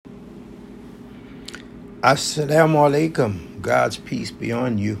Assalamu alaikum. God's peace be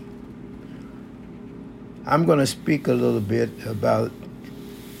on you. I'm going to speak a little bit about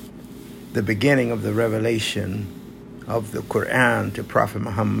the beginning of the revelation of the Quran to Prophet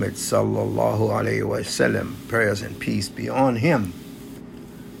Muhammad sallallahu alaihi wasallam. Prayers and peace be on him.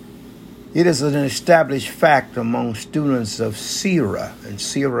 It is an established fact among students of Sirah, and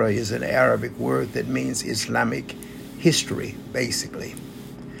Sirah is an Arabic word that means Islamic history, basically,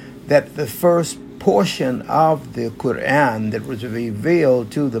 that the first portion of the Quran that was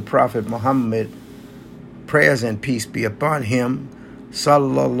revealed to the Prophet Muhammad, prayers and peace be upon him,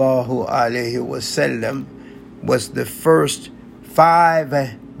 sallallahu alaihi wasallam, was the first 5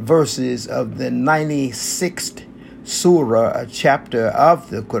 verses of the 96th surah, a chapter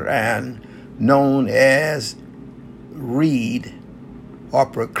of the Quran known as read or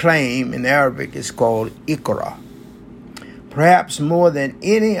proclaim. In Arabic is called Iqra. Perhaps more than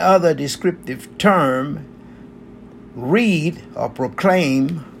any other descriptive term, read or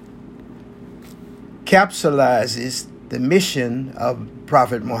proclaim capsulizes the mission of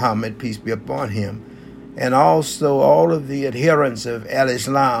Prophet Muhammad, peace be upon him, and also all of the adherents of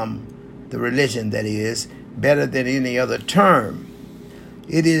Al-Islam, the religion that is, better than any other term.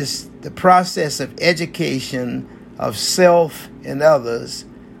 It is the process of education of self and others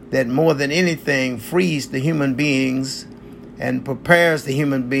that more than anything frees the human beings and prepares the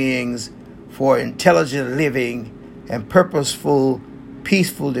human beings for intelligent living and purposeful,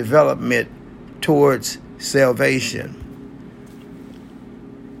 peaceful development towards salvation.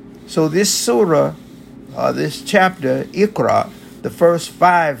 So this surah, this chapter, Iqra, the first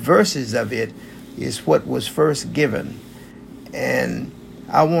 5 verses of it is what was first given. And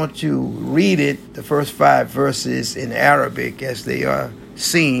I want to read it, the first 5 verses in Arabic as they are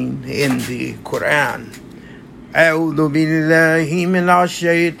seen in the Quran. أعوذ بالله من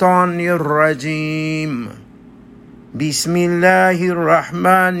الشيطان الرجيم بسم الله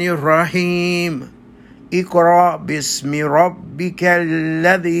الرحمن الرحيم اقرأ باسم ربك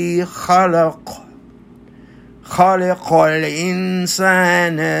الذي خلق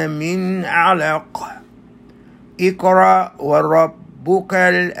الإنسان من علق اقرأ وربك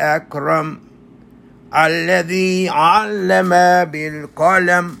الأكرم الذي علم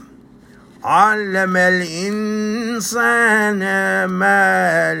بالقلم علم الإنسان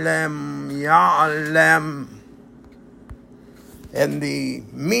ما لم يعلم. And the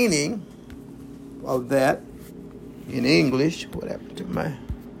meaning of that in English, what happened to my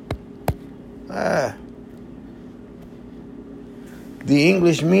the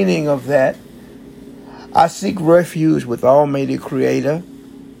English meaning of that: I seek refuge with Almighty Creator,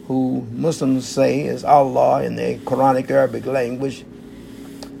 who Muslims say is Allah in the Quranic Arabic language,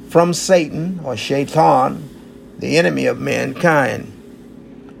 from Satan or Shaitan, the enemy of mankind.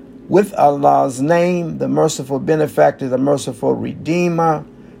 With Allah's name, the merciful benefactor, the merciful redeemer,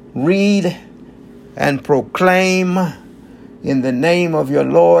 read and proclaim in the name of your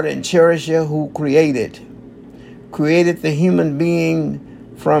Lord and cherisher, who created the human being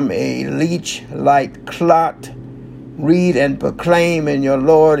from a leech-like clot. Read and proclaim, and your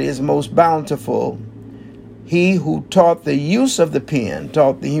Lord is most bountiful. He who taught the use of the pen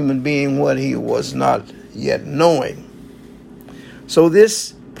taught the human being what he was not yet knowing. So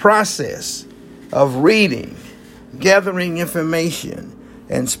this process of reading, gathering information,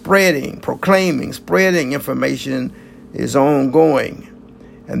 and proclaiming, spreading information is ongoing.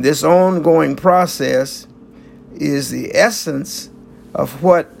 And this ongoing process is the essence of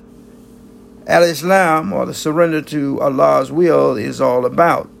what Al-Islam, or the surrender to Allah's will, is all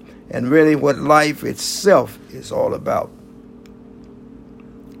about, and really what life itself is all about.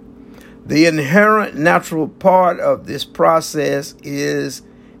 The inherent natural part of this process is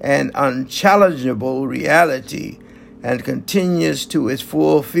an unchallengeable reality and continues to its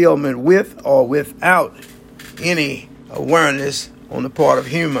fulfillment with or without any awareness on the part of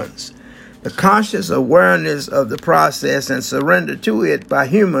humans. The conscious awareness of the process and surrender to it by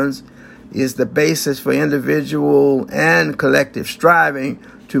humans is the basis for individual and collective striving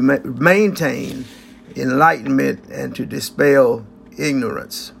to maintain enlightenment and to dispel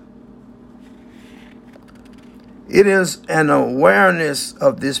ignorance. It is an awareness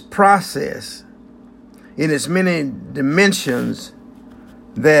of this process in its many dimensions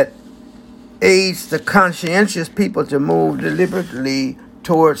that aids the conscientious people to move deliberately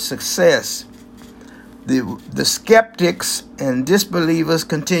towards success. The skeptics and disbelievers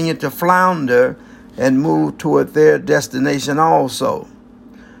continue to flounder and move toward their destination also.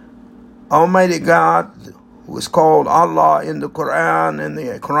 Almighty God, who is called Allah in the Quran and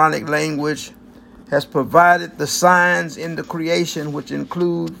the Quranic language, has provided the signs in the creation which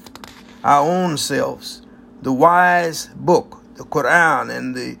include our own selves the wise book, the Quran,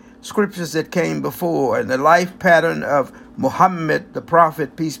 and the scriptures that came before, and the life pattern of Muhammad, the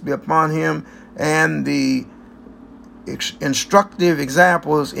prophet, peace be upon him, and the instructive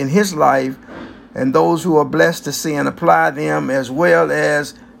examples in his life, and those who are blessed to see and apply them, as well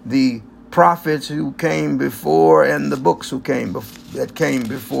as the prophets who came before and the books that came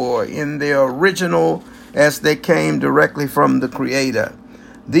before in their original, as they came directly from the Creator.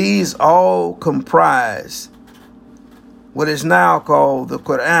 These all comprise what is now called the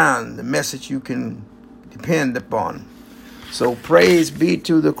Quran, the message you can depend upon. So praise be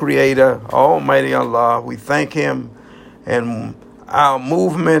to the Creator, Almighty Allah. We thank Him, and our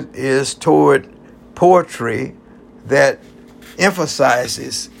movement is toward poetry that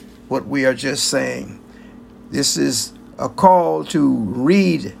emphasizes what we are just saying. This is a call to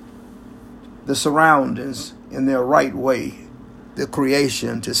read the surroundings in their right way, the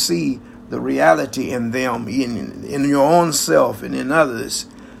creation, to see the reality in them, in your own self and in others,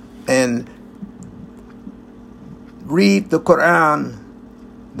 and read the Quran,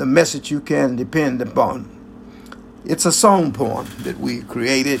 the message you can depend upon. It's a song poem that we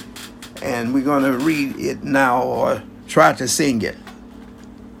created, and we're going to read it now, or try to sing it.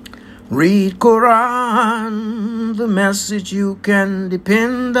 Read Quran, the message you can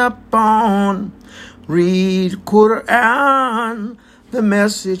depend upon. Read Quran, the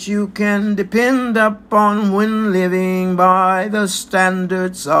message you can depend upon when living by the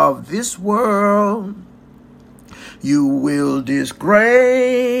standards of this world. You will disgrace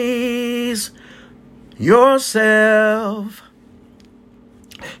yourself.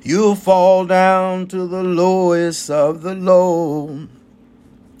 You'll fall down to the lowest of the low,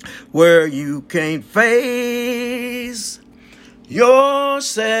 where you can't face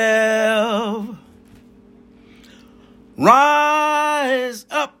yourself. Rise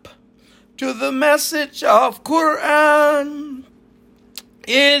up to the message of Quran.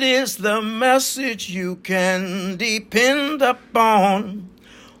 It is the message you can depend upon.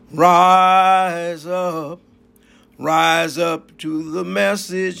 Rise up to the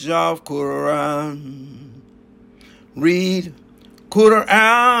message of Quran. Read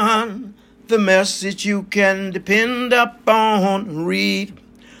Quran, the message you can depend upon. Read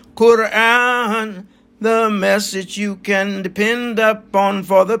Quran, the message you can depend upon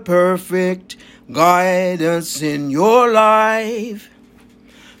for the perfect guidance in your life,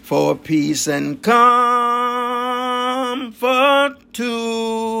 for peace and comfort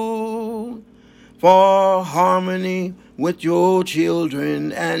too, for harmony with your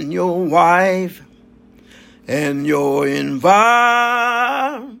children and your wife and your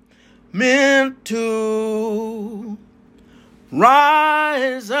environment too.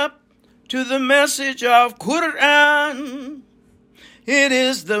 Rise up to the message of Quran. It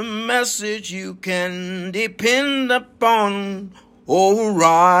is the message you can depend upon. Oh,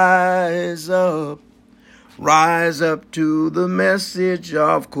 rise up to the message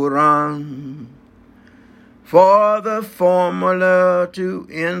of Quran. For the formula to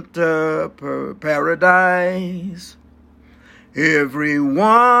enter paradise,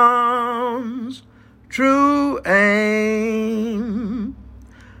 everyone's true aim.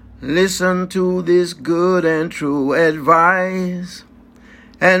 Listen to this good and true advice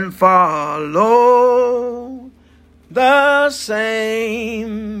and follow the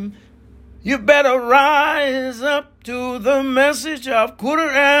same. You better rise up to the message of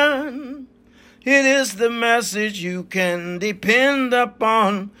Quran. It is the message you can depend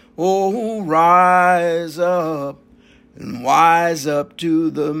upon. Oh, rise up and wise up to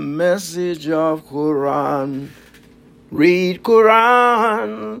the message of Quran. Read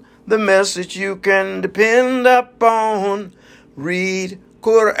Quran, the message you can depend upon. Read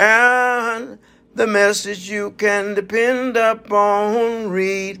Quran, the message you can depend upon.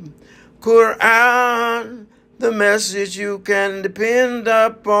 Read Quran, the message you can depend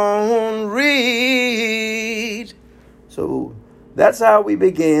upon. Read. So that's how we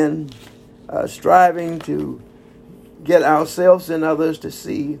begin, striving to get ourselves and others to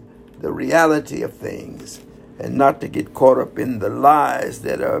see the reality of things, and not to get caught up in the lies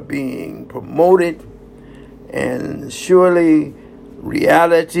that are being promoted. And surely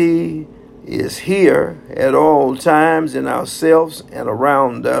reality is here at all times in ourselves and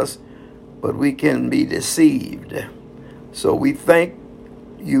around us, but we can be deceived. So we thank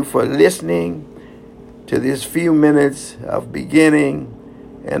you for listening to this few minutes of beginning,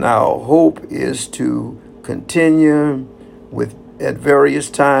 and our hope is to continue at various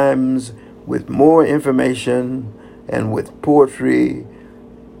times with more information and with poetry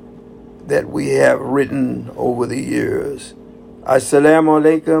that we have written over the years. Assalamu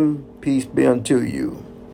alaikum, peace be unto you.